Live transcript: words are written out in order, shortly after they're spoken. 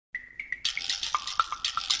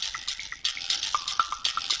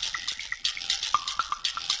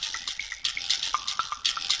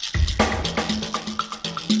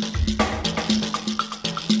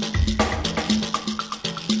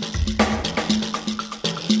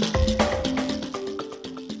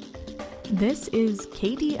This is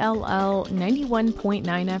KDLL 91.9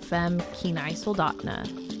 FM Kenai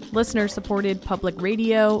Soldotna, listener-supported public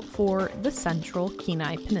radio for the Central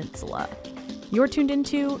Kenai Peninsula. You're tuned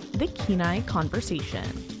into the Kenai Conversation.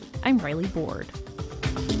 I'm Riley Board.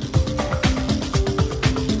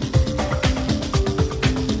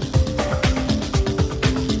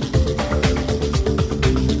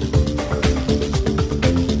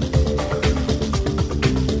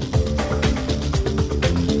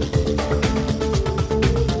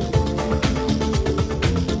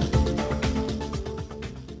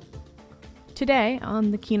 Today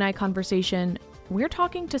on the Kenai Conversation, we're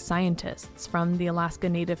talking to scientists from the Alaska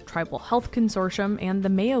Native Tribal Health Consortium and the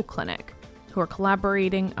Mayo Clinic, who are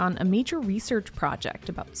collaborating on a major research project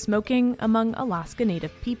about smoking among Alaska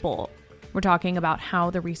Native people. We're talking about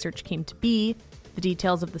how the research came to be, the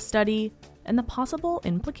details of the study, and the possible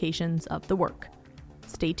implications of the work.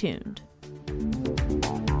 Stay tuned.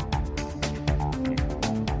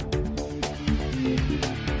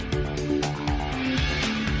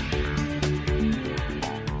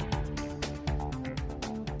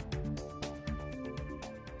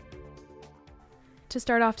 To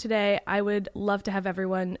start off today, I would love to have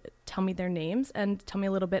everyone tell me their names and tell me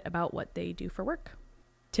a little bit about what they do for work.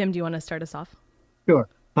 Tim, do you want to start us off? Sure.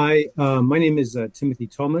 Hi, my name is Timothy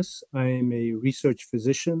Thomas. I am a research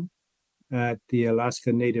physician at the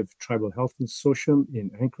Alaska Native Tribal Health Consortium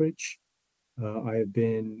in Anchorage. I have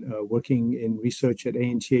been working in research at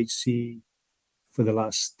ANTHC for the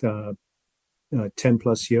last 10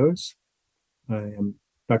 plus years. I am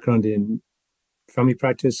background in family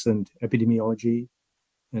practice and epidemiology,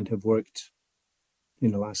 and have worked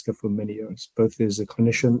in Alaska for many years, both as a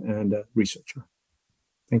clinician and a researcher.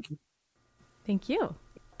 Thank you. Thank you.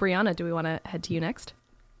 Brianna, do we want to head to you next?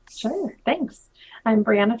 Sure, thanks. I'm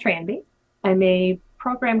Brianna Tranby. I'm a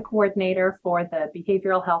program coordinator for the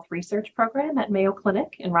Behavioral Health Research Program at Mayo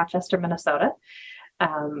Clinic in Rochester, Minnesota.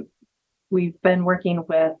 We've been working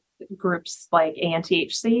with groups like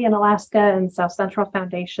ANTHC in Alaska and South Central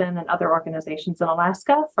Foundation and other organizations in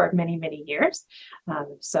Alaska for many, many years.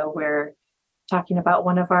 So we're talking about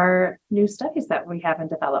one of our new studies that we have in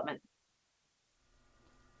development.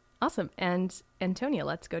 Awesome. And Antonia,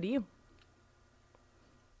 let's go to you.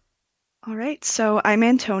 All right. So I'm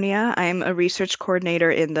Antonia. I'm a research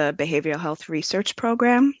coordinator in the Behavioral Health Research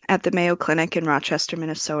Program at the Mayo Clinic in Rochester,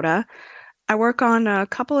 Minnesota. I work on a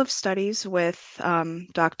couple of studies with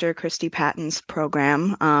Dr. Christy Patton's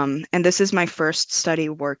program, and this is my first study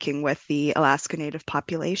working with the Alaska Native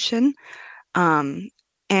population. And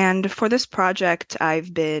for this project,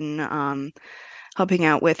 I've been helping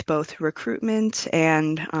out with both recruitment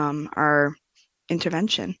and our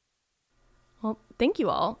intervention. Well, thank you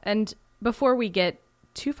all. And before we get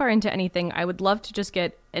too far into anything, I would love to just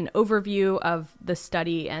get an overview of the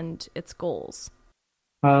study and its goals.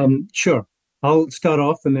 Sure. I'll start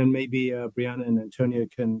off and then maybe Brianna and Antonia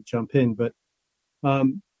can jump in. But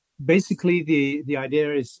basically, the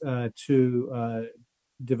idea is to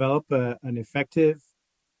develop an effective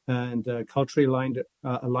and culturally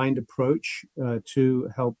aligned approach to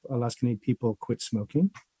help Alaska Native people quit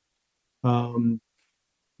smoking.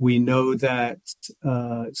 We know that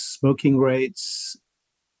smoking rates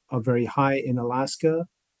are very high in Alaska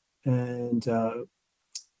and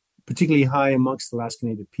particularly high amongst Alaska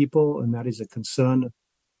Native people, and that is a concern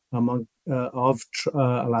among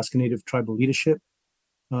Alaska Native tribal leadership.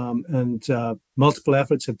 And multiple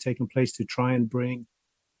efforts have taken place to try and bring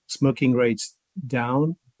smoking rates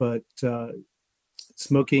down, but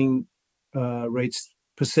smoking rates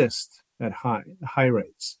persist at high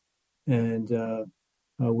rates. And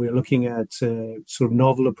we're looking at sort of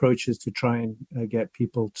novel approaches to try and get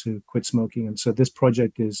people to quit smoking. And so this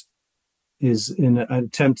project is in an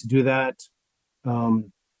attempt to do that,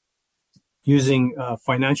 using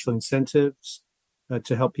financial incentives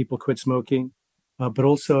to help people quit smoking, but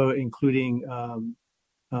also including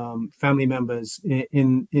family members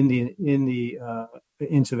in the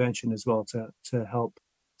intervention as well to help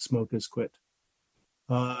smokers quit.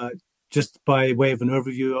 Just by way of an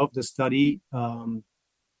overview of the study,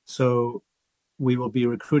 so we will be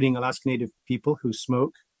recruiting Alaska Native people who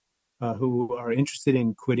smoke, who are interested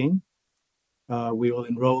in quitting. We will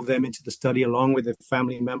enroll them into the study along with a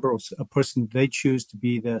family member or a person they choose to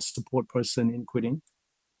be their support person in quitting.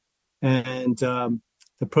 And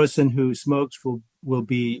the person who smokes will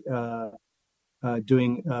be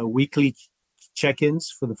doing weekly check-ins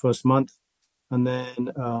for the first month, and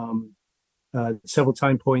then several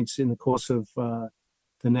time points in the course of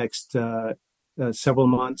the next several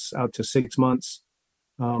months, out to 6 months.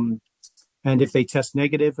 And if they test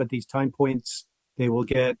negative at these time points, they will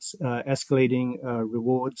get escalating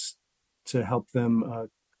rewards to help them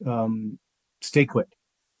stay quit.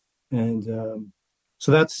 And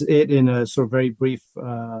so that's it in a sort of very brief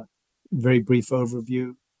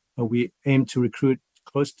overview. We aim to recruit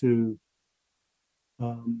close to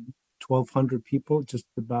 1,200 people, just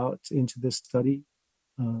about, into this study.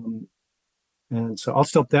 And so I'll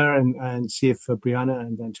stop there and see if Brianna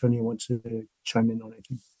and Antonia want to chime in on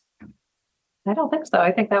anything. I don't think so.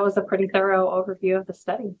 I think that was a pretty thorough overview of the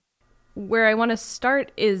study. Where I want to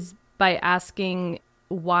start is by asking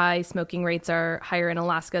why smoking rates are higher in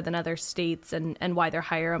Alaska than other states, and why they're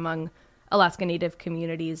higher among Alaska Native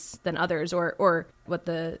communities than others, or what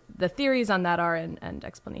the theories on that are and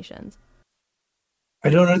explanations. I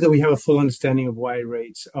don't know that we have a full understanding of why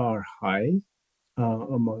rates are high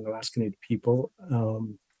among Alaska Native people.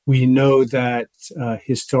 We know that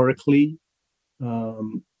historically,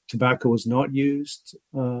 tobacco was not used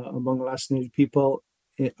among Alaska Native people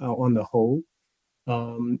on the whole.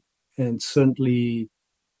 And certainly,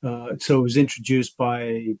 so it was introduced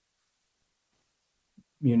by,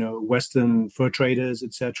 Western fur traders,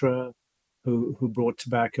 etc., who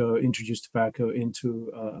introduced tobacco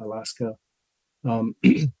into Alaska.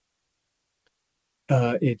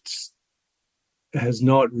 It has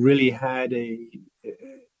not really had a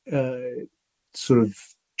sort of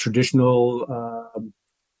traditional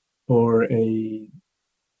or a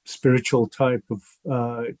spiritual type of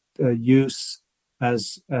use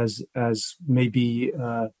as maybe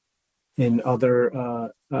in other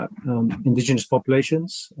indigenous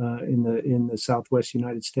populations in the Southwest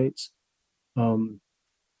United States. But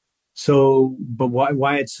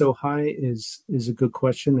why it's so high is a good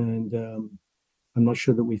question, and I'm not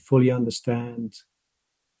sure that we fully understand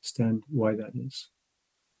why that is.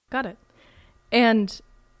 Got it. And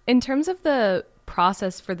in terms of the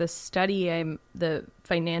process for the study, the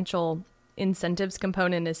financial incentives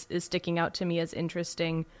component is sticking out to me as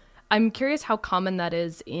interesting. I'm curious how common that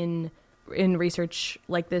is in research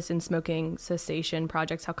like this, in smoking cessation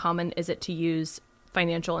projects. How common is it to use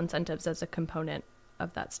financial incentives as a component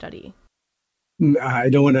of that study? I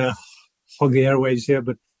don't want to hog the airways here,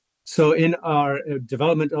 but so in our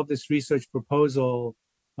development of this research proposal,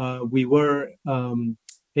 we were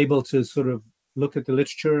able to sort of look at the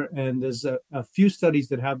literature, and there's a few studies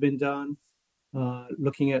that have been done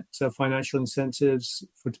looking at financial incentives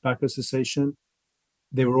for tobacco cessation.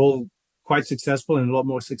 They were all quite successful, and a lot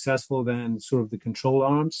more successful than sort of the control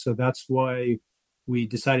arms. So that's why we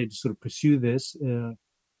decided to sort of pursue this.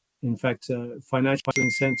 In fact, financial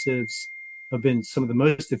incentives have been some of the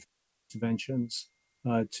most effective interventions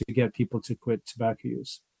to get people to quit tobacco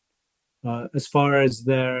use. As far as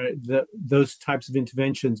those types of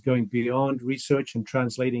interventions going beyond research and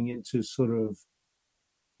translating into sort of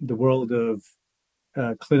the world of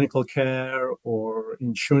clinical care or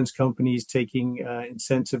insurance companies taking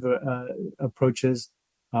incentive approaches,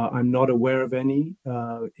 I'm not aware of any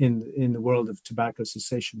in the world of tobacco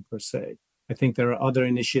cessation per se. I think there are other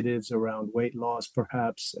initiatives around weight loss,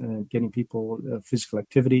 perhaps, and getting people physical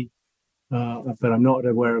activity, but I'm not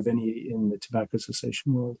aware of any in the tobacco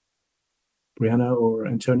cessation world. Brianna or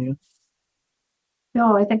Antonia?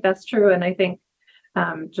 No, I think that's true. And I think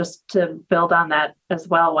just to build on that as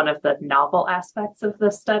well, one of the novel aspects of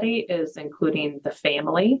the study is including the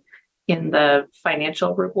family in the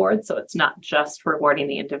financial reward. So it's not just rewarding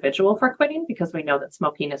the individual for quitting, because we know that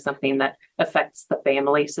smoking is something that affects the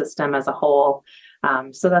family system as a whole.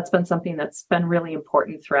 So that's been something that's been really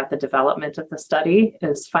important throughout the development of the study,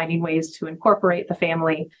 is finding ways to incorporate the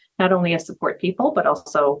family, not only as support people, but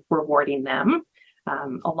also rewarding them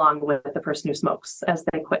along with the person who smokes as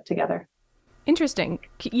they quit together. Interesting.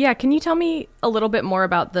 Yeah, can you tell me a little bit more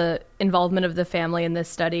about the involvement of the family in this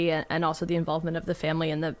study, and also the involvement of the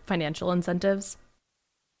family in the financial incentives?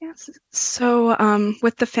 Yes. So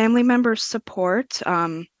with the family members' support,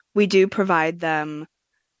 we do provide them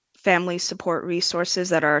family support resources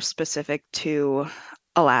that are specific to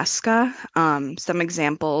Alaska. Some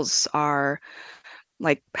examples are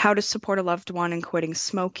like how to support a loved one in quitting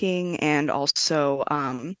smoking, and also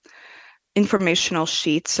informational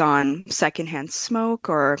sheets on secondhand smoke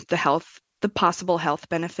or the possible health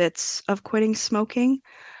benefits of quitting smoking.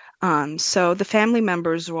 So the family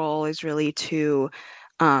member's role is really to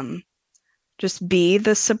just be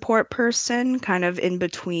the support person, kind of in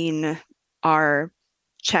between our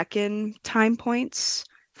check-in time points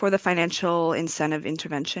for the financial incentive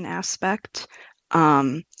intervention aspect.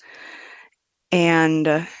 And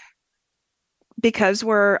because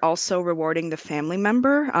we're also rewarding the family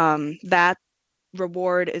member, that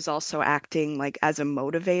reward is also acting like as a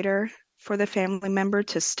motivator for the family member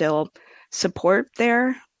to still support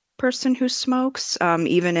their person who smokes,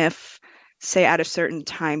 even if say at a certain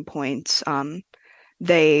time point,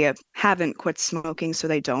 they haven't quit smoking, so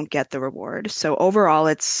they don't get the reward. So overall,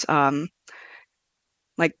 it's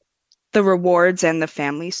like the rewards and the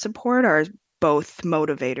family support are both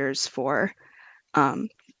motivators for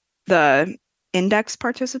the index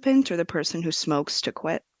participant or the person who smokes to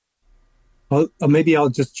quit. Well, maybe I'll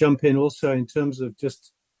just jump in also in terms of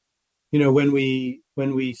just, when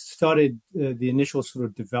we started the initial sort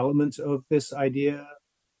of development of this idea,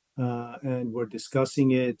 and we're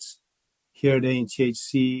discussing it here at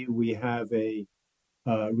ANTHC, we have a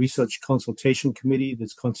research consultation committee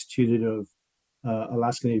that's constituted of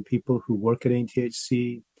Alaska Native people who work at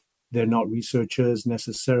ANTHC. They're not researchers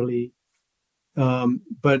necessarily,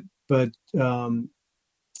 but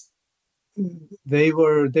they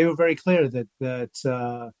were very clear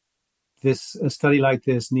that this a study like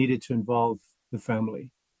this needed to involve the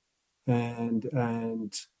family, and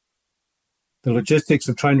the logistics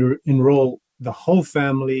of trying to enroll the whole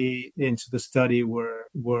family into the study were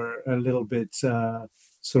a little bit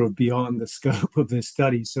sort of beyond the scope of this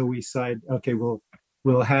study. So we decided, okay,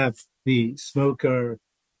 we'll have the smoker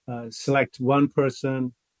select one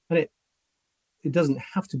person, and it doesn't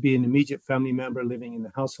have to be an immediate family member living in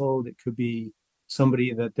the household. It could be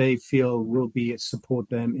somebody that they feel will support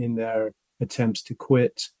them in their attempts to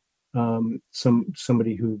quit.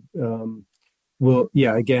 Somebody who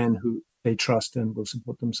who they trust and will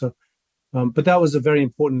support them. So, but that was a very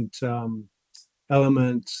important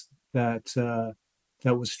element that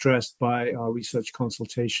was stressed by our research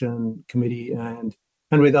consultation committee and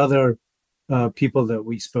with other people that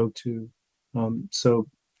we spoke to. So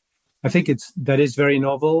I think that is very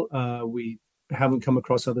novel. We haven't come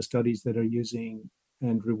across other studies that are using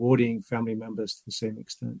and rewarding family members to the same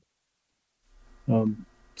extent.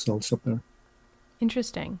 So I'll stop there.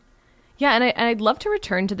 Interesting. Yeah, and I'd love to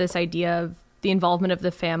return to this idea of the involvement of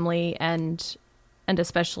the family and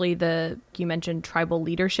especially you mentioned tribal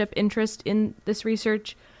leadership interest in this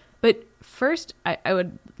research. But first, I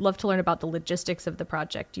would love to learn about the logistics of the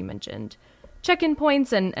project. You mentioned check-in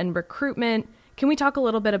points and recruitment. Can we talk a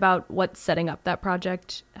little bit about what setting up that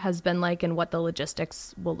project has been like and what the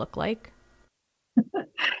logistics will look like?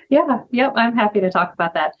 Yep, I'm happy to talk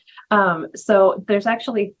about that. So there's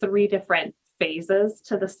actually 3 different phases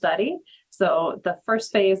to the study. So the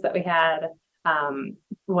first phase that we had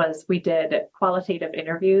was we did qualitative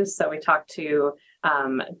interviews. So we talked to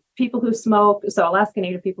people who smoke, so Alaska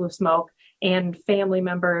Native people who smoke, and family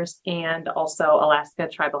members, and also Alaska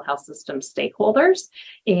Tribal Health System stakeholders.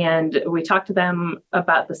 And we talked to them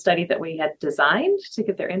about the study that we had designed to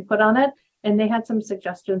get their input on it. And they had some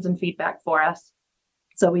suggestions and feedback for us.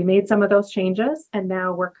 So we made some of those changes, and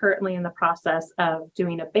now we're currently in the process of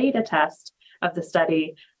doing a beta test of the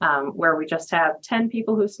study, where we just have 10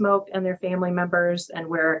 people who smoke and their family members, and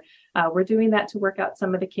we're doing that to work out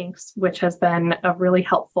some of the kinks, which has been a really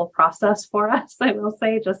helpful process for us. I will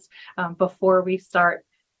say, just before we start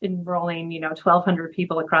enrolling 1,200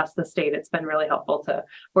 people across the state, it's been really helpful to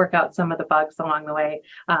work out some of the bugs along the way.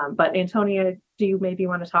 But Antonia, do you maybe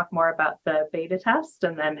want to talk more about the beta test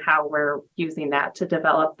and then how we're using that to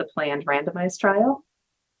develop the planned randomized trial?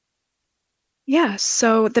 Yeah,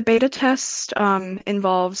 so the beta test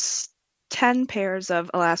involves 10 pairs of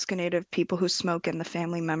Alaska Native people who smoke and the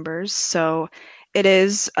family members. So it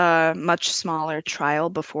is a much smaller trial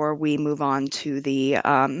before we move on to the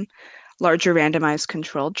larger randomized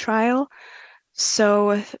controlled trial.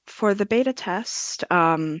 So for the beta test,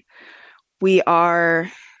 we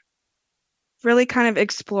are really kind of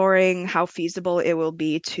exploring how feasible it will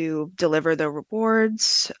be to deliver the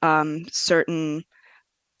rewards,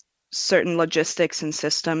 certain logistics and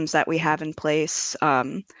systems that we have in place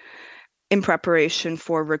in preparation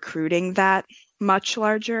for recruiting that much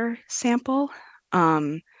larger sample.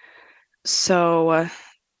 So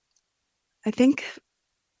I think,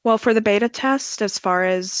 well, for the beta test, as far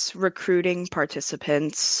as recruiting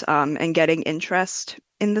participants and getting interest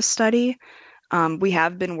in the study, we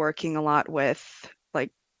have been working a lot with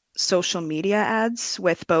social media ads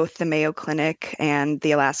with both the Mayo Clinic and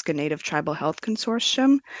the Alaska Native Tribal Health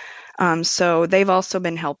Consortium. So they've also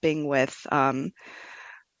been helping with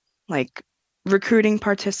recruiting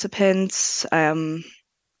participants in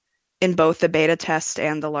both the beta test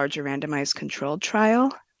and the larger randomized controlled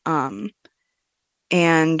trial. And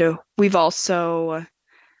we've also,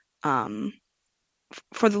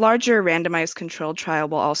 for the larger randomized controlled trial,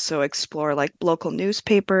 we'll also explore local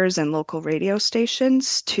newspapers and local radio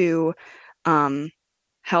stations to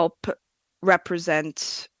help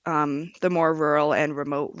represent the more rural and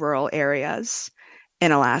remote rural areas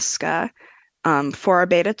in Alaska. For our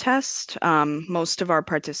beta test, most of our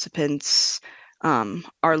participants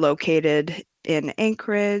are located in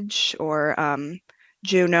Anchorage or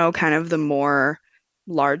Juneau, kind of the more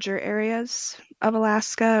larger areas of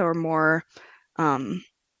Alaska, or more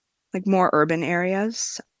more urban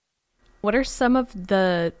areas. What are some of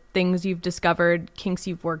the things you've discovered, kinks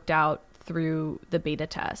you've worked out through the beta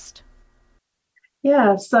test?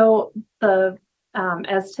 Yeah, so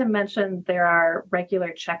as Tim mentioned, there are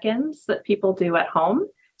regular check-ins that people do at home.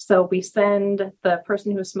 So we send the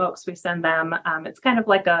person who smokes, we send them, it's kind of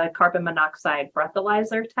like a carbon monoxide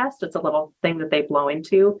breathalyzer test. It's a little thing that they blow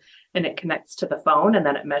into and it connects to the phone and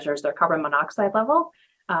then it measures their carbon monoxide level.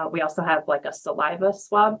 We also have like a saliva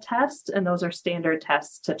swab test, and those are standard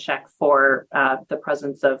tests to check for the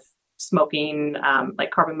presence of smoking,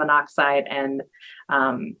 like carbon monoxide and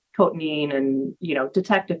cotinine, and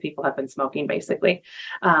detect if people have been smoking, basically.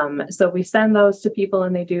 So we send those to people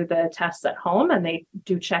and they do the tests at home, and they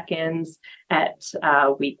do check-ins at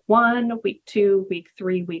week 1, week 2, week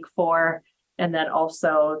 3, week 4, and then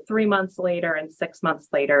also 3 months later and 6 months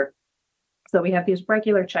later. So we have these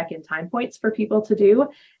regular check-in time points for people to do,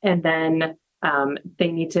 and then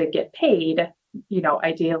they need to get paid,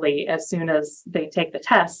 ideally as soon as they take the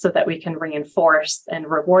test, so that we can reinforce and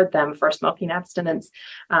reward them for smoking abstinence.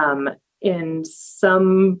 In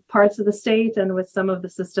some parts of the state and with some of the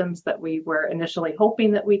systems that we were initially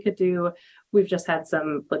hoping that we could do, we've just had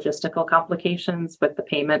some logistical complications with the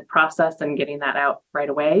payment process and getting that out right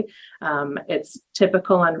away. It's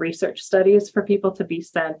typical on research studies for people to be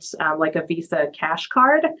sent like a Visa cash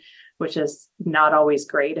card, which is not always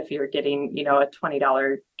great if you're getting, a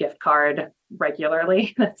 $20 gift card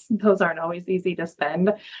regularly. Those aren't always easy to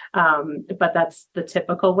spend, but that's the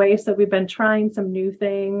typical way. So we've been trying some new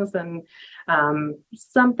things, and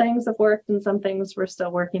some things have worked and some things we're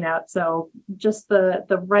still working out. So just the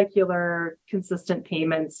regular consistent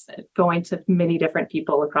payments going to many different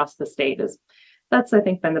people across the state that's, I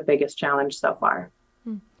think, been the biggest challenge so far.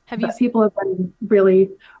 People have been really,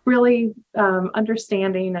 really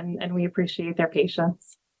understanding, and we appreciate their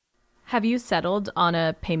patience. Have you settled on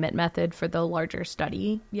a payment method for the larger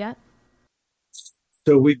study yet?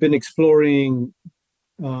 So we've been exploring,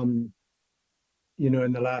 in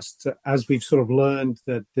the last, as we've sort of learned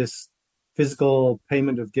that this physical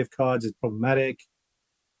payment of gift cards is problematic,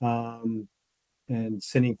 and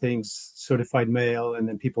sending things certified mail, and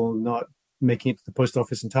then people not making it to the post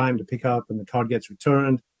office in time to pick up, and the card gets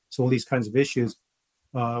returned. So all these kinds of issues.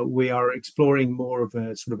 We are exploring more of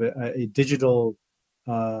a sort of a digital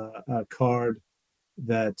card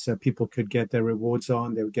that people could get their rewards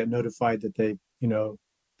on. They would get notified that they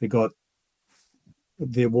got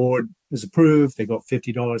the award is approved. They got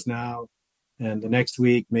 $50 now, and the next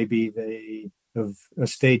week maybe they have a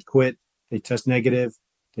state quit. They test negative.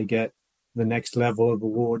 They get the next level of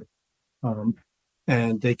award,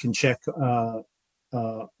 and they can check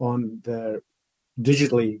on their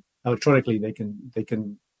electronically. They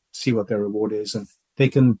can see what their reward is, and they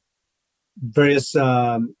can various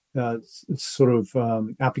sort of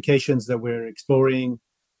applications that we're exploring,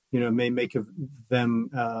 may make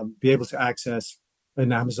them be able to access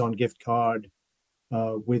an Amazon gift card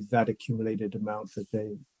with that accumulated amount that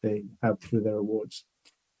they have through their awards.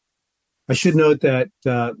 I should note that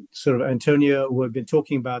sort of Antonia, we've been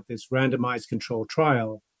talking about this randomized control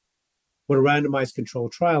trial. What a randomized control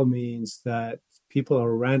trial means that people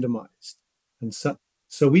are randomized, and so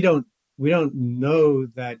we don't know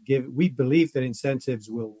that we believe that incentives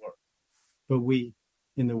will work, but we,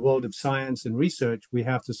 in the world of science and research, we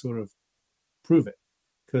have to sort of prove it,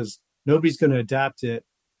 because nobody's going to adapt it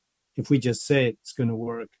if we just say it's going to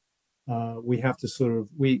work. We have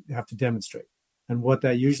to demonstrate, and what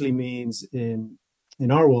that usually means in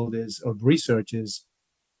our world of research is,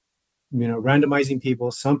 randomizing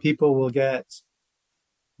people. Some people will get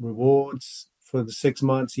rewards for the 6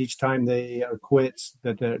 months each time they are quit,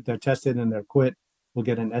 that they're tested and they're quit, will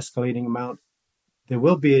get an escalating amount. There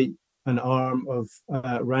will be an arm of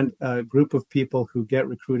a group of people who get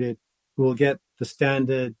recruited, who will get the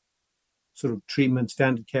standard sort of treatment,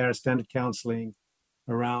 standard care, standard counseling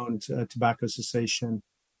around tobacco cessation.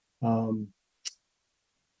 And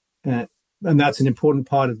that's an important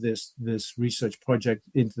part of this research project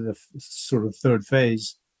into the sort of third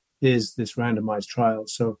phase, is this randomized trial.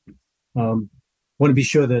 So want to be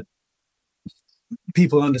sure that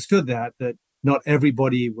people understood that not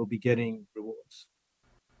everybody will be getting rewards.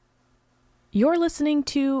 You're listening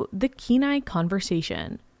to the Kenai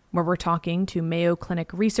Conversation, where we're talking to Mayo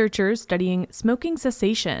Clinic researchers studying smoking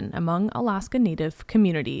cessation among Alaska Native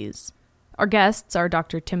communities. Our guests are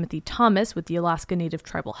Dr. Timothy Thomas with the Alaska Native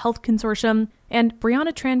Tribal Health Consortium and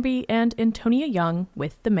Brianna Tranby and Antonia Young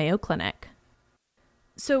with the Mayo Clinic.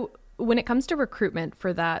 So when it comes to recruitment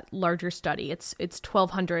for that larger study, it's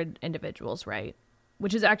 1,200 individuals, right?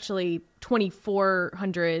 Which is actually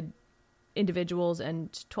 2,400 individuals and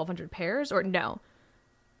 1,200 pairs, or no,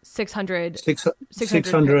 600 pairs.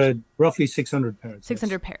 Roughly 600 pairs.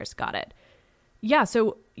 600 pairs, got it. Yeah,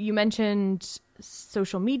 so you mentioned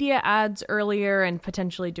social media ads earlier and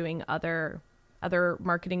potentially doing other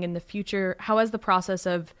marketing in the future. How has the process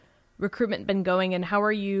of recruitment been going, and how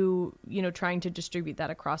are you trying to distribute that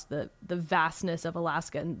across the vastness of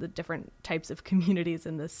Alaska and the different types of communities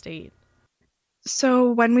in the state?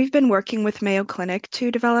 So when we've been working with Mayo Clinic to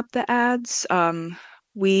develop the ads,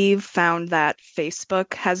 we've found that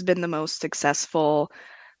Facebook has been the most successful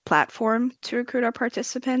platform to recruit our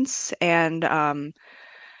participants, and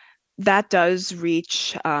that does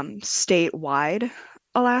reach statewide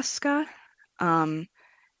Alaska.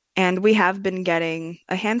 And we have been getting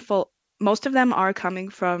a handful. Most of them are coming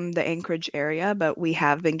from the Anchorage area, but we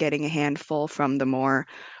have been getting a handful from the more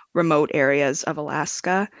remote areas of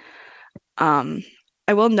Alaska. I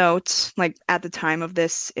will note, like at the time of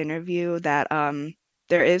this interview, that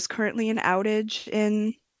there is currently an outage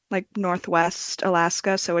in like Northwest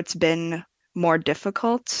Alaska, so it's been more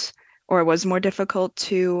difficult, or was more difficult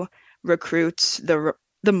to recruit the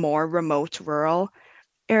more remote rural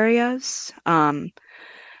areas.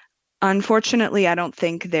 Unfortunately, I don't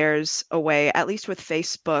think there's a way, at least with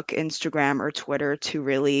Facebook, Instagram, or Twitter, to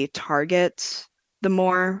really target the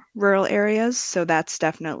more rural areas. So that's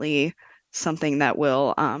definitely something that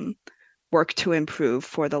will work to improve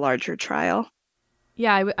for the larger trial.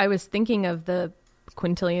 Yeah, I was thinking of the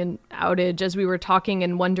quintillion outage as we were talking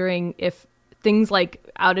and wondering if things like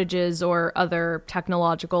outages or other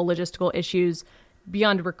technological, logistical issues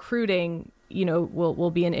beyond recruiting,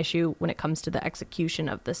 will be an issue when it comes to the execution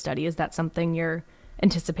of the study. Is that something you're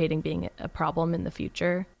anticipating being a problem in the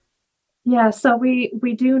future? Yeah, so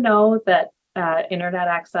we do know that internet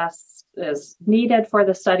access is needed for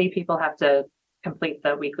the study. People have to complete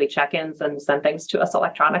the weekly check-ins and send things to us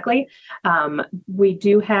electronically. We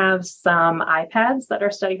do have some iPads that our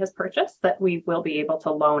study has purchased that we will be able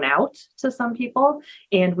to loan out to some people.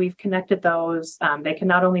 And we've connected those. They can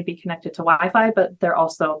not only be connected to Wi-Fi, but they're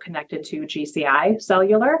also connected to GCI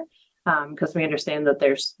cellular, because we understand that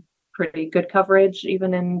there's pretty good coverage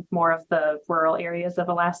even in more of the rural areas of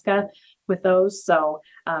Alaska with those. So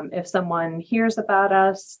if someone hears about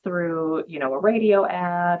us through, a radio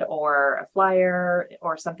ad or a flyer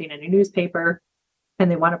or something in a newspaper, and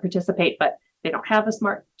they want to participate, but they don't have a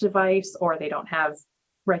smart device or they don't have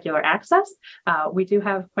regular access, we do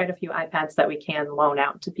have quite a few iPads that we can loan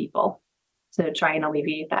out to people to try and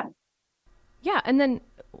alleviate that. Yeah. And then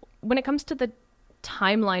when it comes to the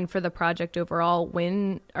timeline for the project overall,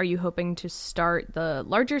 when are you hoping to start the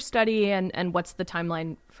larger study, and what's the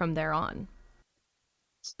timeline from there on?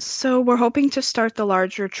 So we're hoping to start the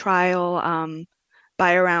larger trial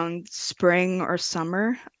by around spring or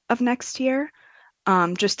summer of next year,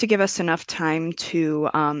 just to give us enough time to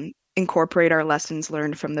incorporate our lessons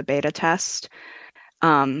learned from the beta test.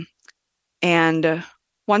 And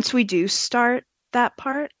once we do start that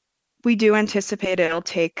part, we do anticipate it'll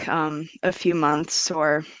take a few months,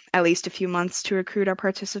 or at least a few months, to recruit our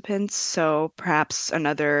participants. So perhaps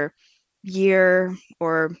another year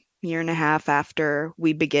or year and a half after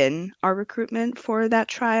we begin our recruitment for that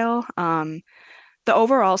trial. The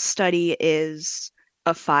overall study is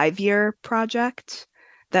a 5-year project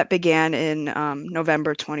that began in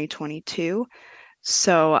November 2022.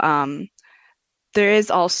 So there is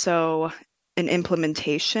also an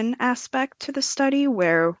implementation aspect to the study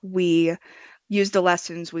where we use the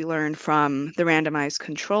lessons we learned from the randomized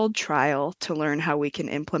controlled trial to learn how we can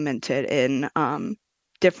implement it in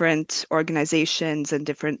different organizations and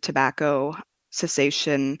different tobacco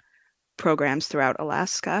cessation programs throughout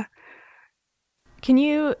Alaska. Can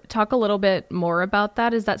you talk a little bit more about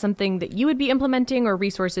that? Is that something that you would be implementing, or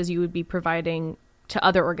resources you would be providing to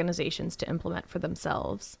other organizations to implement for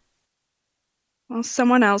themselves? Well,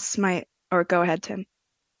 someone else might, or go ahead, Tim.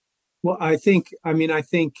 Well, I think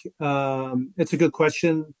it's a good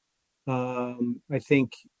question. I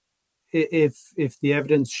think if the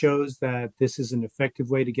evidence shows that this is an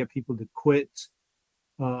effective way to get people to quit,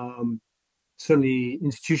 certainly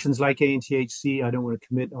institutions like ANTHC, I don't want to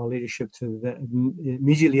commit our leadership to that,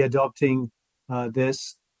 immediately adopting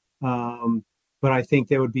this, but I think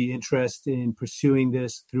there would be interest in pursuing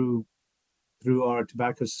this through our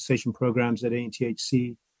tobacco cessation programs at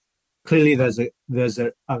ANTHC. Clearly, there's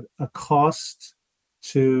a cost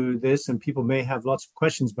to this, and people may have lots of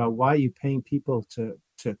questions about why are you paying people to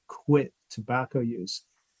quit tobacco use.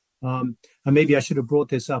 And maybe I should have brought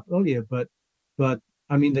this up earlier, but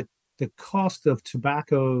I mean the cost of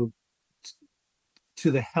tobacco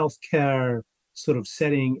to the healthcare sort of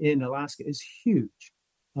setting in Alaska is huge.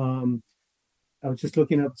 I was just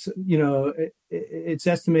looking up, it's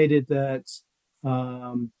estimated that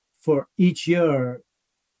for each year,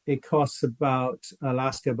 it costs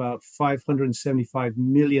Alaska about $575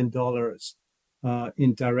 million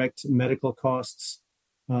in direct medical costs,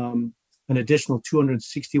 an additional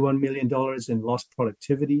 $261 million in lost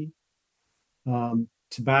productivity.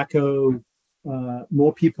 Tobacco,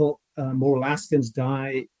 more Alaskans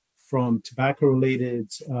die from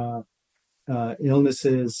tobacco-related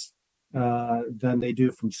illnesses than they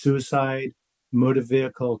do from suicide, motor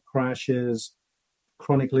vehicle crashes,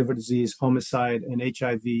 chronic liver disease, homicide, and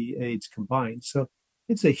HIV/AIDS combined. So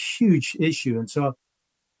it's a huge issue. And so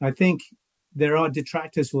I think there are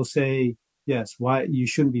detractors who will say, yes, why you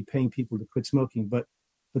shouldn't be paying people to quit smoking, but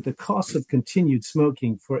the cost of continued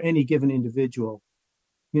smoking for any given individual,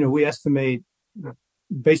 we estimate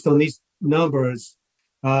based on these numbers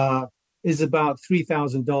is about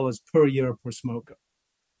 $3,000 per year per smoker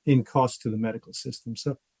in cost to the medical system.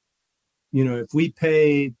 So, if we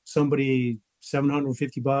pay somebody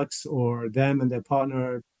 $750 or them and their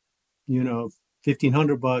partner,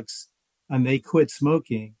 $1,500 and they quit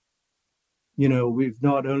smoking, we've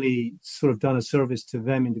not only sort of done a service to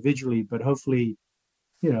them individually, but hopefully,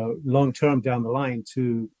 long term down the line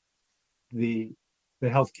to the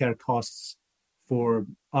healthcare costs for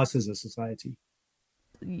us as a society.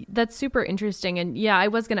 That's super interesting. And yeah, I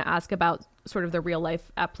was going to ask about sort of the real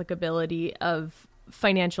life applicability of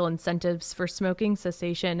financial incentives for smoking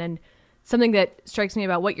cessation. And something that strikes me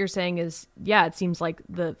about what you're saying is, yeah, it seems like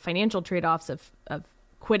the financial trade-offs of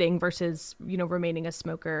quitting versus, remaining a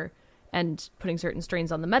smoker and putting certain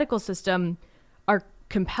strains on the medical system are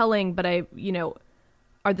compelling, but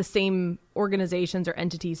are the same organizations or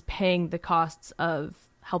entities paying the costs of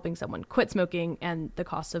helping someone quit smoking and the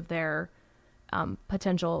cost of their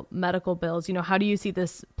potential medical bills? How do you see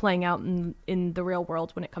this playing out in the real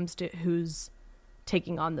world when it comes to who's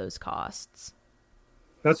taking on those costs?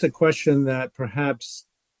 That's a question that perhaps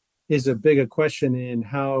is a bigger question in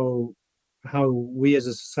how we as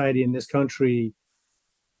a society in this country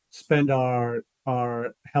spend our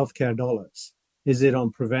healthcare dollars. Is it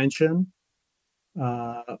on prevention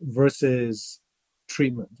versus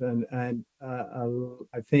treatment? And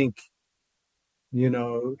I think,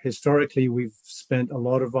 historically, we've spent a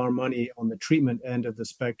lot of our money on the treatment end of the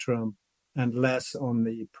spectrum and less on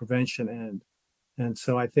the prevention end. And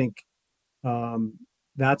so I think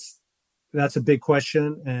that's a big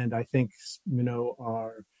question. And I think,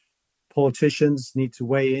 our politicians need to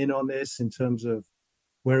weigh in on this in terms of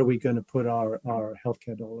where are we going to put our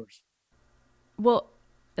healthcare dollars. Well,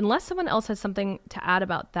 unless someone else has something to add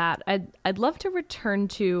about that, I'd love to return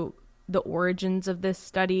to the origins of this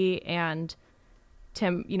study. And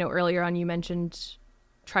Tim, earlier on you mentioned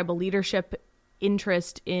tribal leadership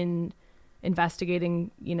interest in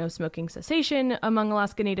investigating, smoking cessation among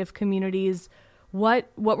Alaska Native communities.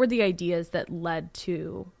 What were the ideas that led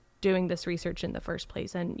to doing this research in the first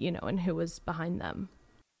place, and and who was behind them?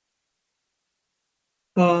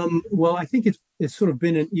 Well, I think it's sort of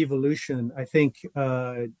been an evolution. I think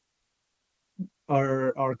our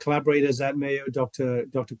collaborators at Mayo, Dr.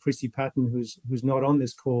 Christy Patton, who's not on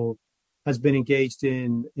this call, has been engaged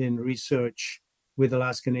in research with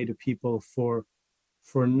Alaska Native people for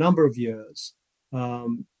a number of years,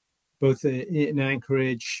 both in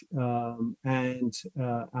Anchorage and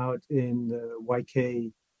out in the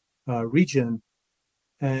YK region,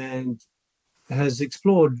 and has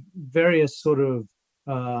explored various sort of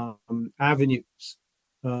avenues,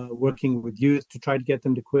 working with youth to try to get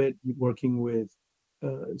them to quit, working with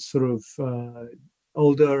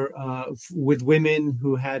older, with women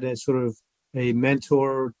who had a sort of a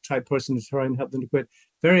mentor type person to try and help them to quit.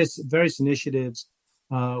 Various initiatives.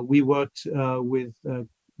 We worked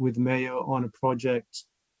with Mayo on a project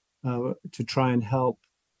to try and help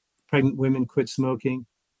pregnant women quit smoking,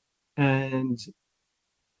 and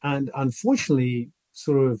unfortunately,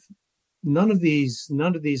 sort of none of these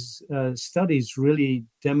studies really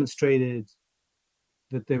demonstrated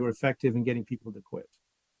that they were effective in getting people to quit.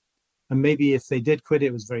 And maybe if they did quit,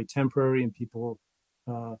 it was very temporary, and people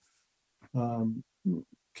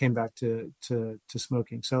came back to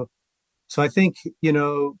smoking. So I think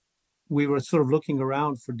we were sort of looking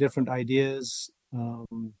around for different ideas.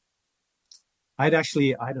 I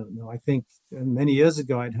don't know. I think many years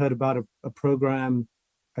ago I'd heard about a program.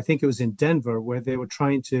 I think it was in Denver, where they were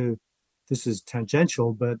trying to. This is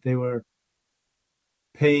tangential, but they were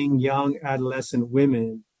paying young adolescent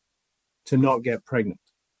women to not get pregnant.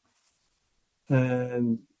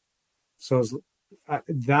 And so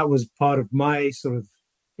that was part of my sort of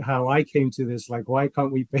how I came to this, like, why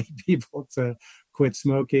can't we pay people to quit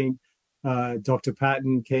smoking? Dr.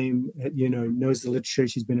 Patton came, knows the literature.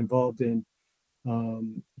 She's been involved in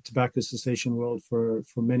tobacco cessation world for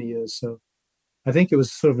many years. So I think it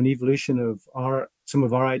was sort of an evolution of some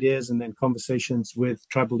of our ideas, and then conversations with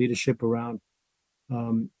tribal leadership around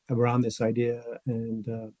this idea,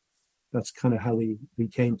 and that's kind of how we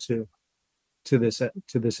came to this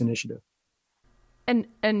initiative.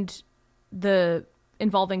 And the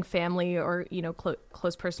involving family or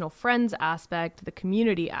close personal friends aspect, the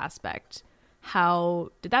community aspect, how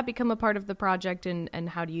did that become a part of the project, and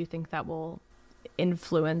how do you think that will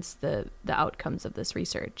influence the outcomes of this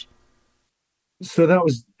research? So that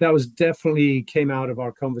was definitely came out of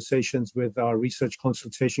our conversations with our research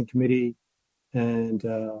consultation committee and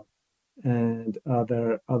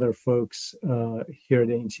other folks here at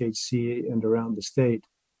NTHC and around the state,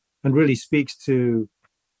 and really speaks to,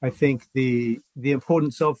 I think, the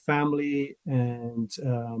importance of family and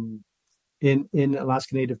in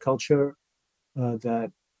Alaska Native culture,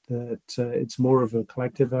 that it's more of a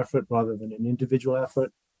collective effort rather than an individual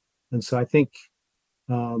effort. And so I think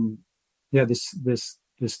this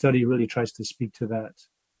study really tries to speak to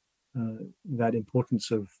that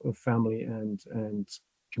importance of family and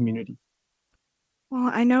community. Well,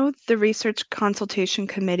 I know the Research Consultation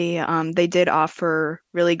Committee, they did offer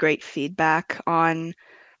really great feedback on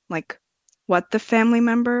like what the family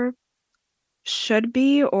member should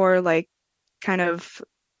be, or like kind of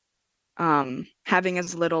having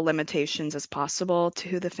as little limitations as possible to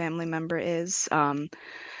who the family member is.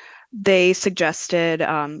 They suggested,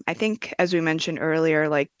 I think, as we mentioned earlier,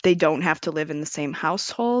 like they don't have to live in the same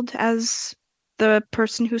household as the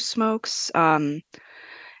person who smokes.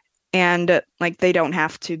 And like they don't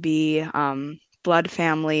have to be blood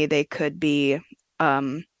family. They could be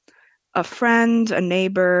a friend, a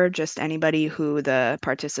neighbor, just anybody who the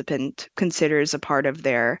participant considers a part of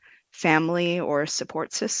their family or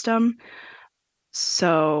support system.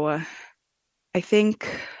 So I think,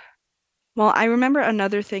 well, I remember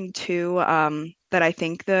another thing too, that I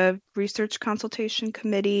think the Research Consultation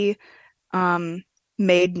Committee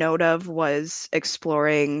made note of was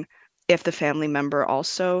exploring if the family member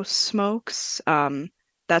also smokes.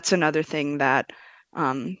 That's another thing that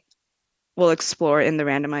we'll explore in the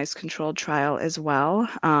randomized controlled trial as well.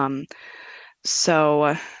 So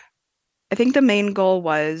I think the main goal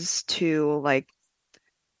was to, like,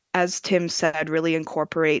 as Tim said, really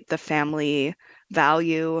incorporate the family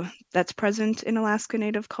value that's present in Alaska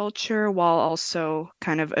Native culture, while also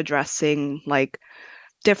kind of addressing like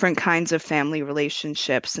different kinds of family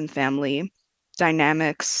relationships and family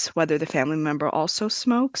dynamics, whether the family member also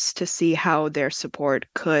smokes, to see how their support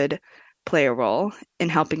could play a role in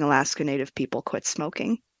helping Alaska Native people quit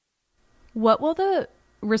smoking. What will the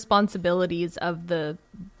responsibilities of the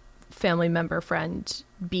family member friend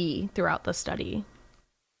be throughout the study?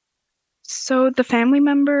 So the family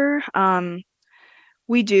member,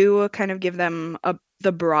 we do kind of give them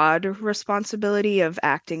the broad responsibility of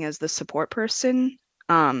acting as the support person.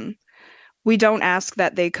 We don't ask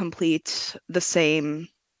that they complete the same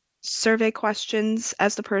survey questions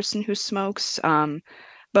as the person who smokes,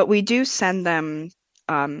 but we do send them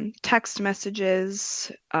text messages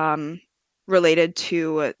related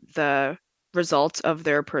to the results of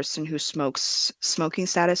their person who smokes smoking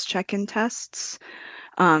status check-in tests.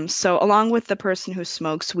 So along with the person who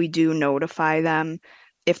smokes, we do notify them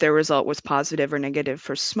if their result was positive or negative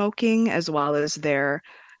for smoking, as well as their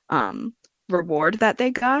reward that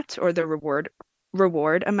they got, or the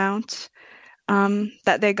reward amount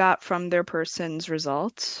that they got from their person's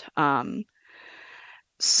result.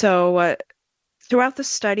 So throughout the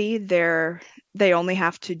study, they only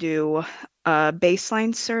have to do a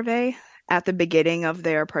baseline survey at the beginning of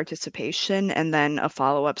their participation, and then a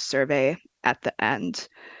follow-up survey at the end.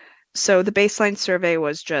 So the baseline survey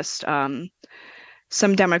was just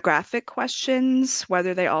some demographic questions,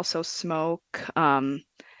 whether they also smoke,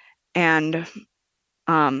 and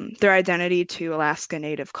their identity to Alaska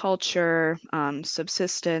Native culture,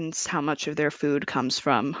 subsistence, how much of their food comes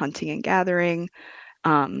from hunting and gathering.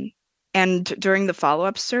 And during the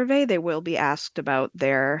follow-up survey, they will be asked about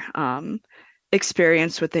their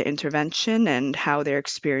experience with the intervention and how their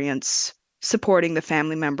experience supporting the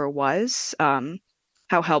family member was,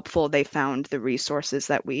 how helpful they found the resources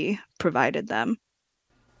that we provided them.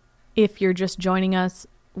 If you're just joining us,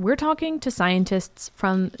 we're talking to scientists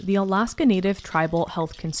from the Alaska Native Tribal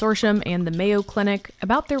Health Consortium and the Mayo Clinic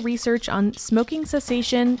about their research on smoking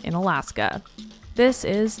cessation in Alaska. This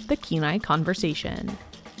is the Kenai Conversation.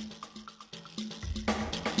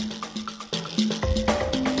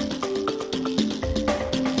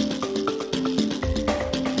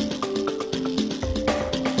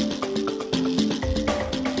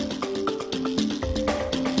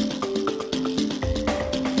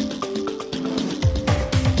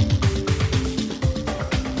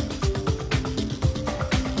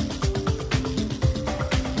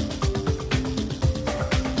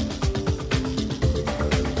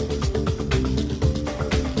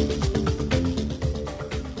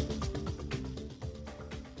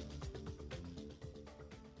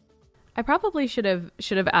 probably should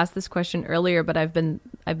have asked this question earlier, but I've been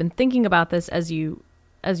thinking about this as you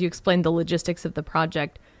explained the logistics of the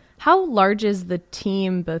project. How large is the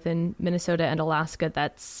team both in Minnesota and Alaska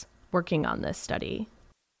that's working on this study?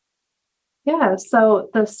 Yeah, so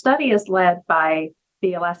the study is led by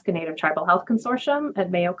the Alaska Native Tribal Health Consortium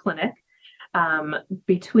at Mayo Clinic.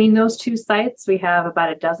 Between those two sites, we have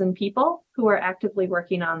about a dozen people who are actively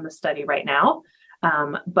working on the study right now.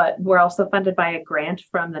 But we're also funded by a grant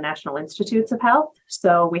from the National Institutes of Health.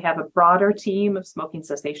 So we have a broader team of smoking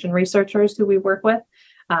cessation researchers who we work with.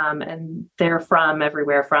 And they're from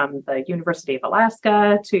everywhere from the University of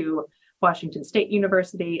Alaska to Washington State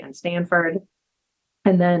University and Stanford.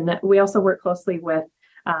 And then we also work closely with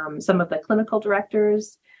some of the clinical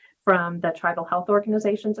directors from the tribal health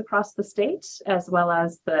organizations across the state, as well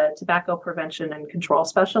as the tobacco prevention and control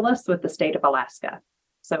specialists with the state of Alaska.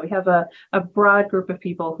 So we have a broad group of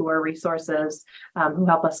people who are resources who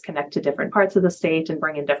help us connect to different parts of the state and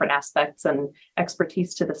bring in different aspects and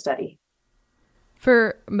expertise to the study.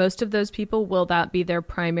 For most of those people, will that be their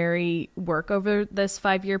primary work over this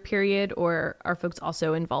 5-year period, or are folks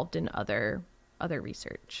also involved in other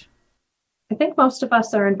research? I think most of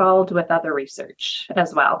us are involved with other research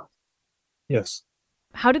as well. Yes.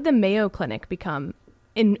 How did the Mayo Clinic become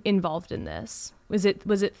involved in this? Was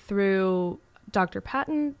it through Dr.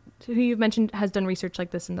 Patton, who you've mentioned has done research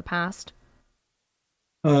like this in the past?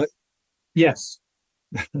 Yes.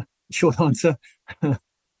 Short answer.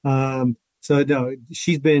 So no,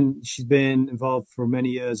 she's been involved for many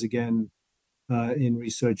years again in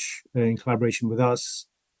research in collaboration with us,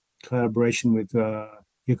 collaboration with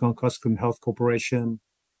Yukon Kuskokwim Health Corporation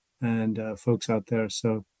and folks out there.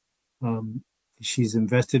 So she's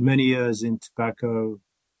invested many years in tobacco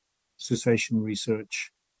cessation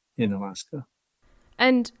research in Alaska.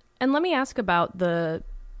 And let me ask about the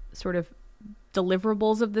sort of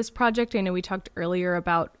deliverables of this project. I know we talked earlier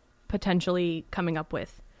about potentially coming up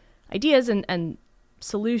with ideas and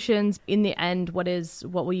solutions. In the end, what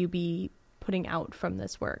will you be putting out from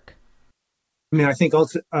this work? I mean, I think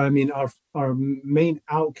also, our main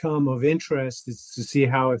outcome of interest is to see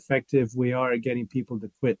how effective we are at getting people to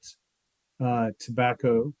quit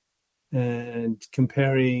tobacco and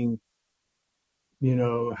comparing,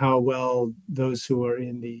 how well those who are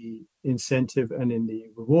in the incentive and in the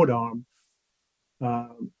reward arm,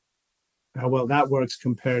 how well that works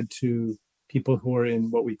compared to people who are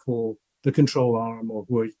in what we call the control arm or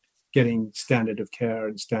who are getting standard of care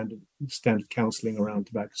and standard counseling around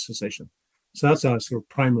tobacco cessation. So that's our sort of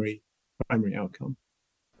primary outcome.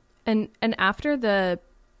 And after the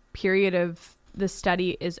period of the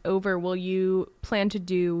study is over, will you plan to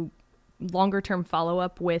do longer term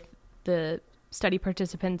follow-up with the study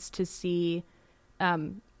participants to see,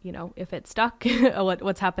 if it stuck,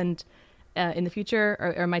 what's happened in the future?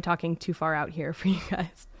 Or am I talking too far out here for you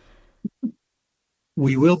guys?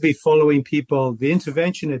 We will be following people. The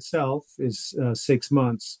intervention itself is 6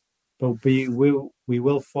 months, but we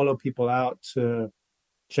will follow people out to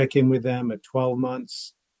check in with them at 12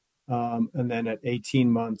 months and then at 18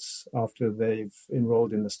 months after they've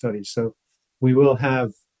enrolled in the study. So we will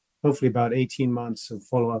have hopefully about 18 months of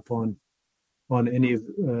follow-up on any of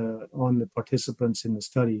on the participants in the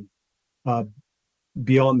study.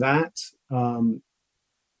 Beyond that,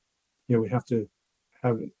 we have to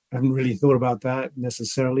I haven't really thought about that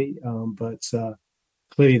necessarily, but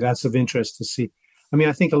clearly that's of interest to see. I mean,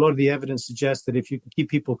 I think a lot of the evidence suggests that if you can keep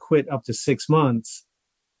people quit up to 6 months,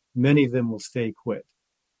 many of them will stay quit.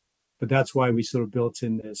 But that's why we sort of built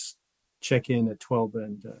in this check-in at 12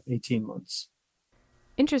 and 18 months.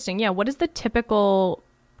 Interesting. Yeah. What is the typical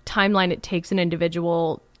timeline it takes an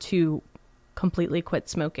individual to completely quit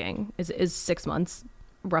smoking? Is 6 months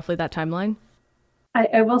roughly that timeline?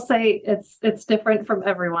 I will say it's different for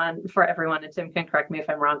everyone, and Tim can correct me if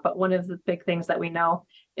I'm wrong, but one of the big things that we know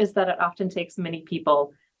is that it often takes many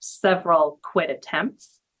people several quit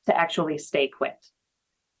attempts to actually stay quit.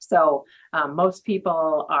 So most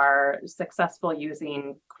people are successful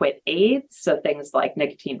using quit aids, so things like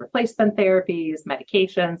nicotine replacement therapies,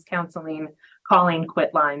 medications, counseling, calling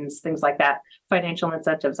quit lines, things like that. Financial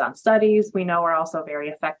incentives on studies we know are also very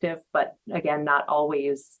effective, but again, not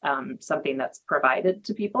always something that's provided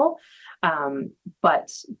to people. But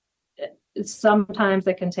sometimes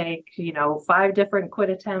it can take 5 different quit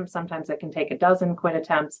attempts, sometimes it can take a dozen quit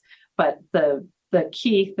attempts, but the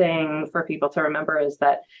key thing for people to remember is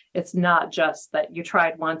that it's not just that you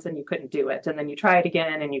tried once and you couldn't do it, and then you tried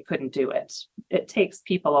again and you couldn't do it. It takes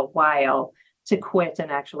people a while to quit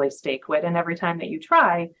and actually stay quit. And every time that you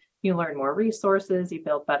try, you learn more resources, you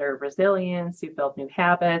build better resilience, you build new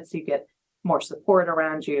habits, you get more support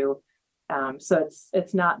around you. So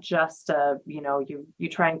it's not just you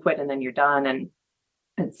try and quit and then you're done, and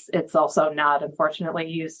it's also not, unfortunately,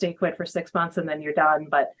 you stay quit for 6 months and then you're done.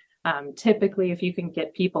 But typically, if you can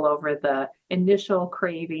get people over the initial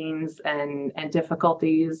cravings and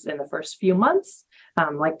difficulties in the first few months,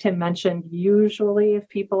 like Tim mentioned, usually if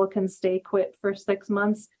people can stay quit for 6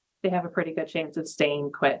 months, they have a pretty good chance of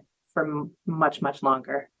staying quit for much, much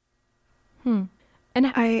longer. And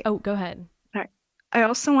go ahead. I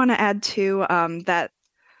also want to add too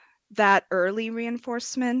that early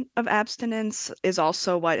reinforcement of abstinence is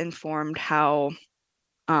also what informed how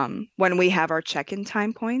when we have our check-in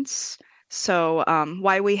time points. So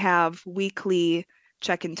why we have weekly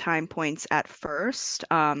check-in time points at first,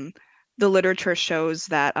 the literature shows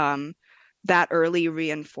that that early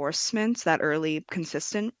reinforcement, that early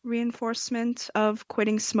consistent reinforcement of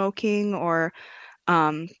quitting smoking or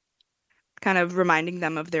kind of reminding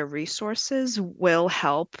them of their resources will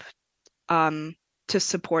help to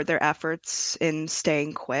support their efforts in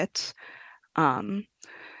staying quit.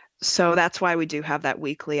 So that's why we do have that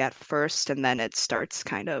weekly at first, and then it starts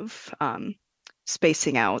kind of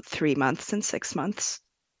spacing out 3 months and 6 months.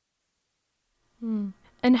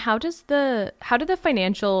 And how do the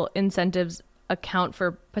financial incentives account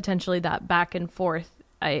for potentially that back and forth?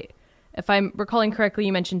 If I'm recalling correctly,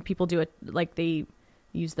 you mentioned people do it like they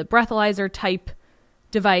use the breathalyzer type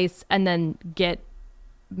device and then get,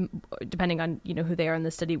 depending on who they are in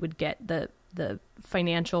the study, would get the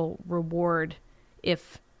financial reward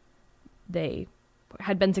if they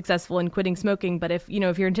had been successful in quitting smoking. But if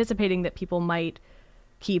you're anticipating that people might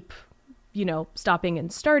keep stopping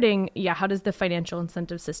and starting, how does the financial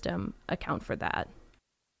incentive system account for that?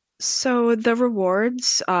 So the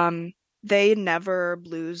rewards, they never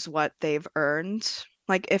lose what they've earned.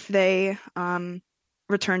 Like if they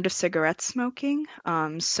return to cigarette smoking,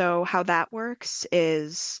 so how that works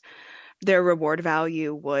is their reward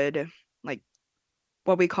value would, like,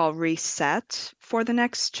 what we call reset for the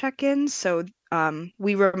next check-in. So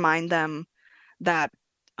we remind them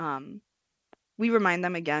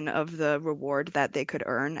again of the reward that they could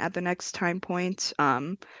earn at the next time point.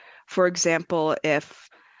 For example, if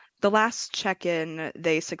the last check-in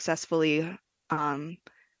they successfully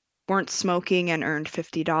weren't smoking and earned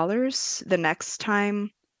 $50, the next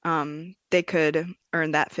time they could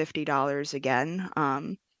earn that $50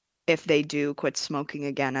 again if they do quit smoking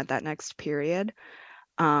again at that next period.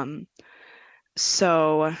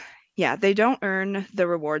 So they don't earn the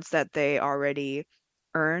rewards that they already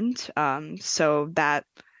earned. So that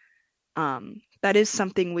is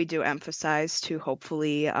something we do emphasize to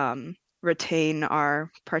hopefully retain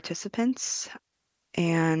our participants.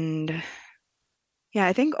 And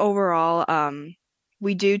I think overall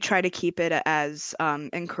we do try to keep it as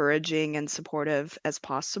encouraging and supportive as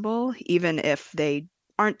possible, even if they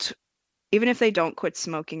don't quit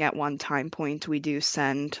smoking at one time point. We do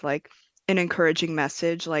send like an encouraging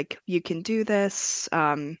message, like, you can do this,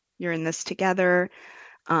 you're in this together,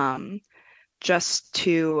 just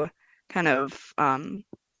to kind of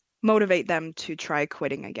motivate them to try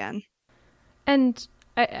quitting again. And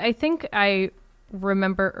I think I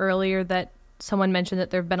remember earlier that someone mentioned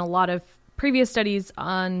that there have been a lot of previous studies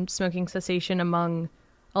on smoking cessation among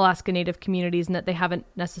Alaska Native communities and that they haven't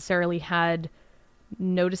necessarily had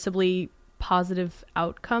noticeably positive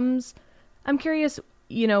outcomes. I'm curious,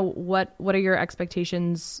 what are your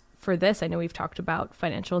expectations for this? I know we've talked about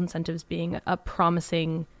financial incentives being a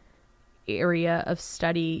promising area of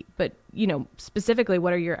study, but specifically,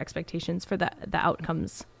 what are your expectations for the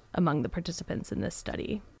outcomes among the participants in this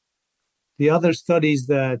study? The other studies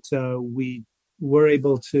that we were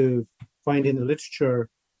able to find in the literature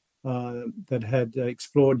that had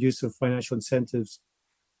explored use of financial incentives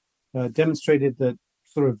demonstrated that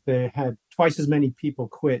they had twice as many people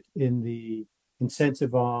quit in the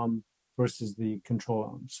incentive arm versus the control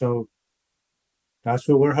arm. So that's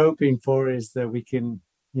what we're hoping for, is that we can,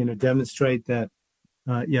 demonstrate that,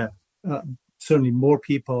 certainly more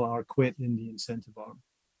people are quit in the incentive arm.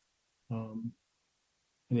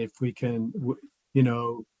 And if we can,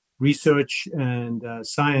 research and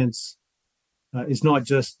science is not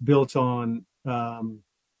just built on,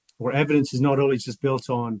 or evidence is not always just built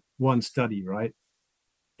on one study, right?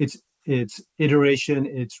 It's iteration,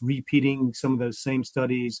 it's repeating some of those same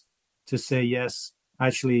studies to say, yes,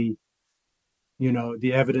 actually,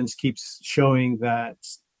 the evidence keeps showing that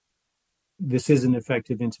this is an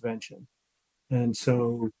effective intervention. And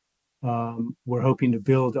so we're hoping to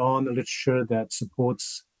build on the literature that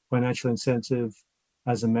supports financial incentive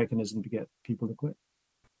as a mechanism to get people to quit.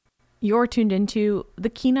 You're tuned into the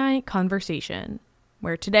Kenai Conversation.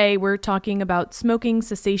 where today we're talking about smoking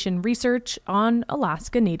cessation research on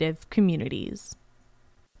Alaska Native communities.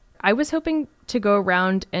 I was hoping to go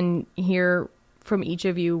around and hear from each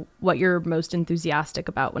of you what you're most enthusiastic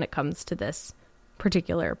about when it comes to this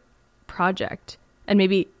particular project. And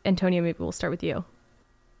maybe, Antonia, maybe we'll start with you.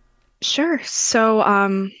 Sure. So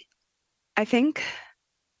I think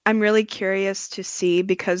I'm really curious to see,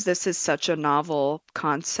 because this is such a novel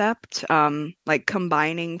concept, like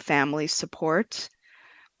combining family support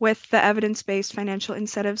with the evidence-based financial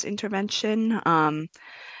incentives intervention.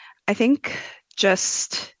 I think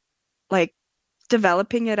just like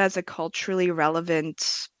developing it as a culturally relevant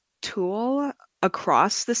tool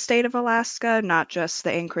across the state of Alaska, not just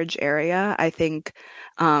the Anchorage area, I think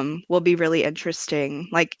will be really interesting.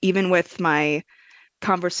 Like even with my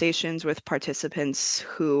conversations with participants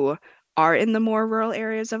who are in the more rural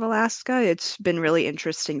areas of Alaska, it's been really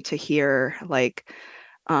interesting to hear like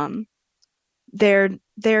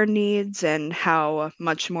their needs and how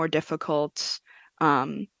much more difficult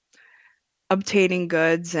obtaining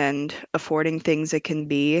goods and affording things it can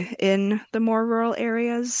be in the more rural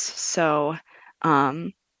areas. So yeah,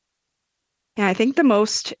 I think the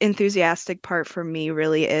most enthusiastic part for me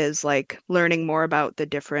really is like learning more about the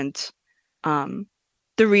different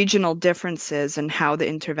the regional differences and how the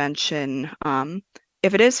intervention,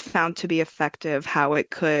 if it is found to be effective, how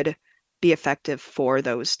it could be effective for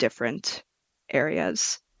those different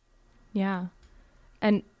areas. Yeah.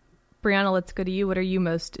 And Brianna, let's go to you. What are you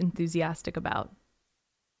most enthusiastic about?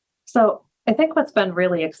 So I think what's been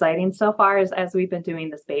really exciting so far is as we've been doing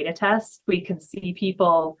this beta test, we can see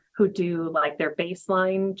people who do like their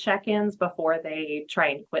baseline check-ins before they try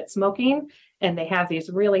and quit smoking. And they have these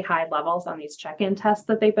really high levels on these check-in tests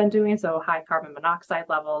that they've been doing. So high carbon monoxide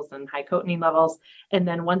levels and high cotinine levels. And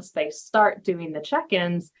then once they start doing the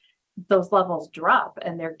check-ins, those levels drop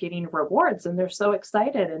and they're getting rewards and they're so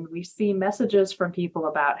excited. And we see messages from people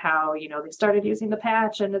about how, they started using the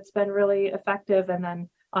patch and it's been really effective. And then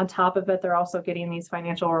on top of it, they're also getting these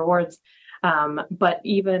financial rewards. But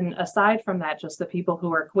even aside from that, just the people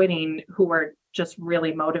who are quitting, who are just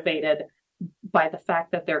really motivated by the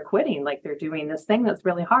fact that they're quitting, like they're doing this thing that's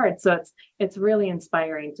really hard. So it's really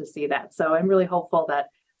inspiring to see that. So I'm really hopeful that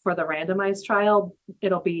for the randomized trial,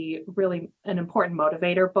 it'll be really an important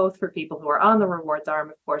motivator, both for people who are on the rewards arm,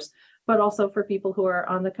 of course, but also for people who are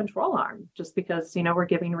on the control arm, just because, we're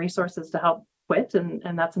giving resources to help quit.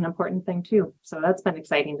 And that's an important thing too. So that's been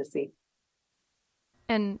exciting to see.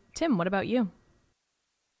 And Tim, what about you?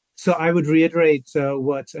 So I would reiterate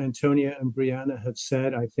what Antonia and Brianna have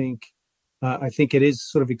said. I think it is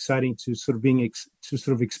sort of exciting to sort of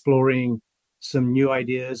exploring some new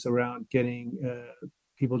ideas around getting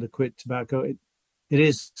people to quit tobacco. It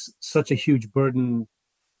is such a huge burden,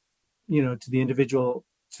 to the individual,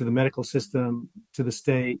 to the medical system, to the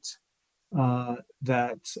state, and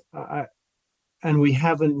we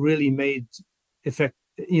haven't really made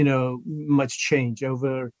much change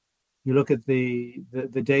over. You look at the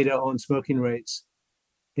data on smoking rates,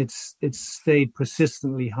 it's stayed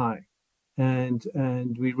persistently high, and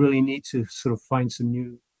we really need to sort of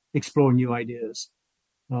explore new ideas.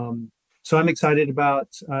 So I'm excited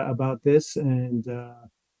about this, and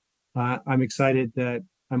I'm excited that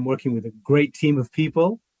I'm working with a great team of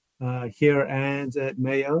people here and at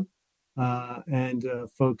Mayo, and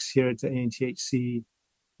folks here at the ANTHC,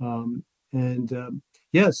 so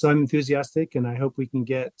I'm enthusiastic, and I hope we can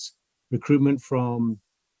get recruitment from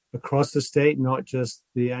across the state, not just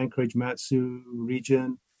the Anchorage-Matsu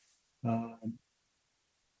region.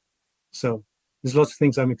 So there's lots of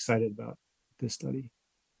things I'm excited about this study.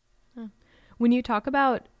 When you talk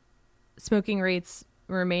about smoking rates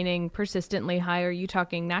remaining persistently high, are you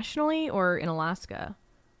talking nationally or in Alaska,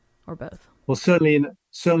 or both? Well, certainly in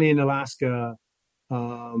Alaska,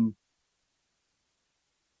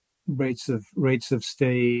 rates have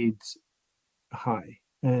stayed high,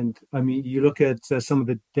 and I mean, you look at some of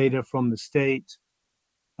the data from the state.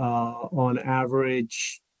 On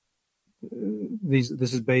average, this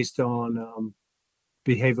is based on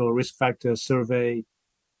behavioral risk factor survey.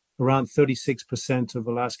 Around 36% of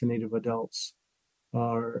Alaska Native adults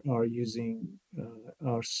are using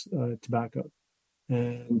tobacco,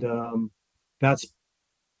 and that's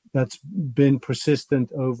been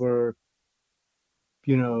persistent over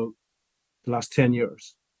the last 10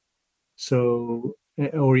 years, so,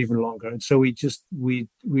 or even longer. And so we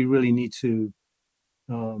really need to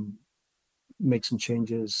make some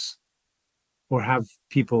changes, or have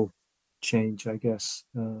people change, I guess,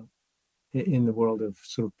 in the world of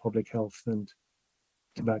sort of public health and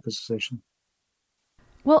tobacco cessation.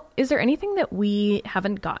 Well, is there anything that we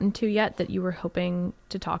haven't gotten to yet that you were hoping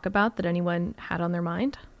to talk about that anyone had on their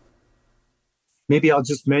mind? Maybe I'll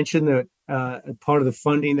just mention that part of the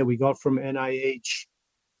funding that we got from NIH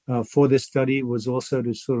for this study was also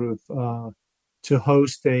to sort of to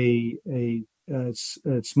host a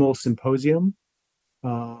small symposium.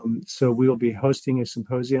 So we will be hosting a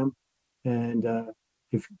symposium, and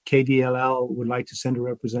if KDLL would like to send a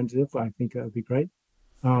representative, I think that would be great.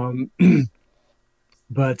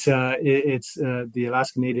 But it's the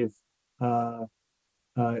Alaska Native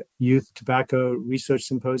Youth Tobacco Research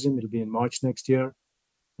Symposium. It'll be in March next year,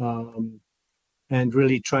 and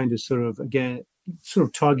really trying to sort of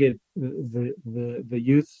target the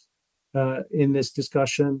youth in this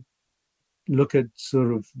discussion. Look at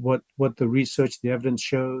sort of what the research, the evidence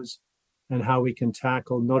shows, and how we can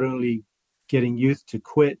tackle not only getting youth to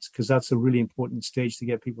quit, because that's a really important stage to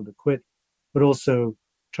get people to quit, but also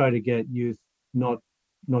try to get youth not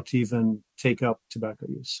to even take up tobacco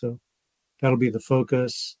use. So that'll be the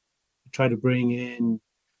focus. Try to bring in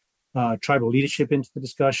tribal leadership into the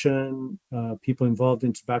discussion, people involved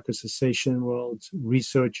in tobacco cessation world,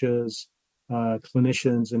 researchers,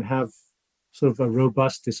 clinicians, and have sort of a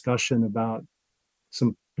robust discussion about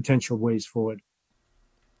some potential ways forward.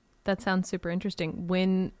 That sounds super interesting.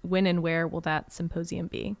 When and where will that symposium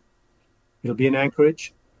be? It'll be in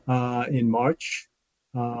Anchorage in March.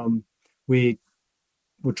 We're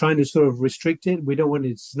trying to sort of restrict it. We don't want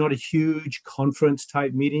it's not a huge conference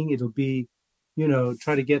type meeting. It'll be,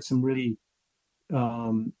 try to get some really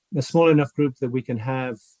a small enough group that we can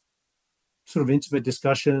have sort of intimate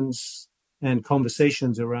discussions and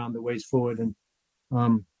conversations around the ways forward. And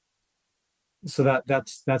so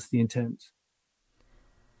that's the intent.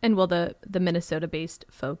 And will the Minnesota-based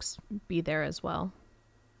folks be there as well?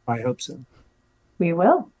 I hope so. We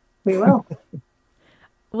will.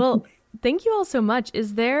 Well, thank you all so much.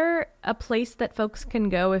 Is there a place that folks can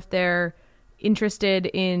go if they're interested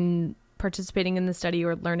in participating in the study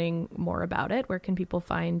or learning more about it? Where can people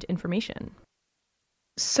find information?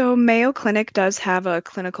 So Mayo Clinic does have a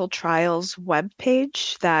clinical trials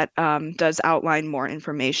webpage that does outline more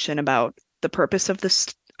information about the purpose of the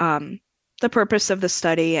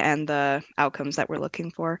study and the outcomes that we're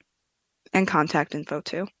looking for, and contact info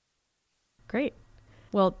too. Great.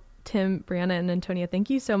 Well, Tim, Brianna, and Antonia, thank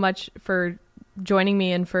you so much for joining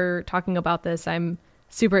me and for talking about this. I'm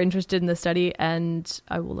super interested in the study, and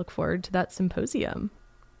I will look forward to that symposium.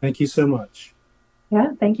 Thank you so much. Yeah,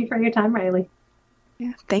 thank you for your time, Riley.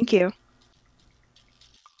 Yeah, thank you.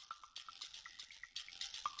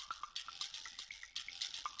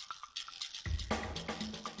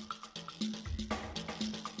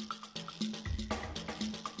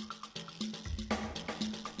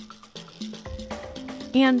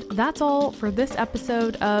 And that's all for this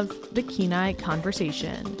episode of the Kenai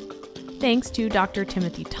Conversation. Thanks to Dr.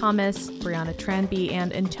 Timothy Thomas, Brianna Tranby,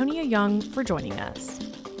 and Antonia Young for joining us.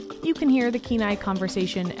 You can hear the Kenai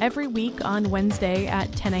Conversation every week on Wednesday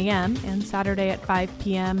at 10 a.m. and Saturday at 5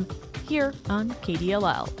 p.m. here on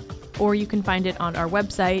KDLL, or you can find it on our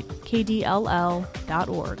website, kdll.org.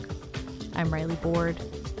 I'm Riley Board.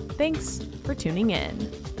 Thanks for tuning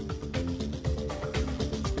in.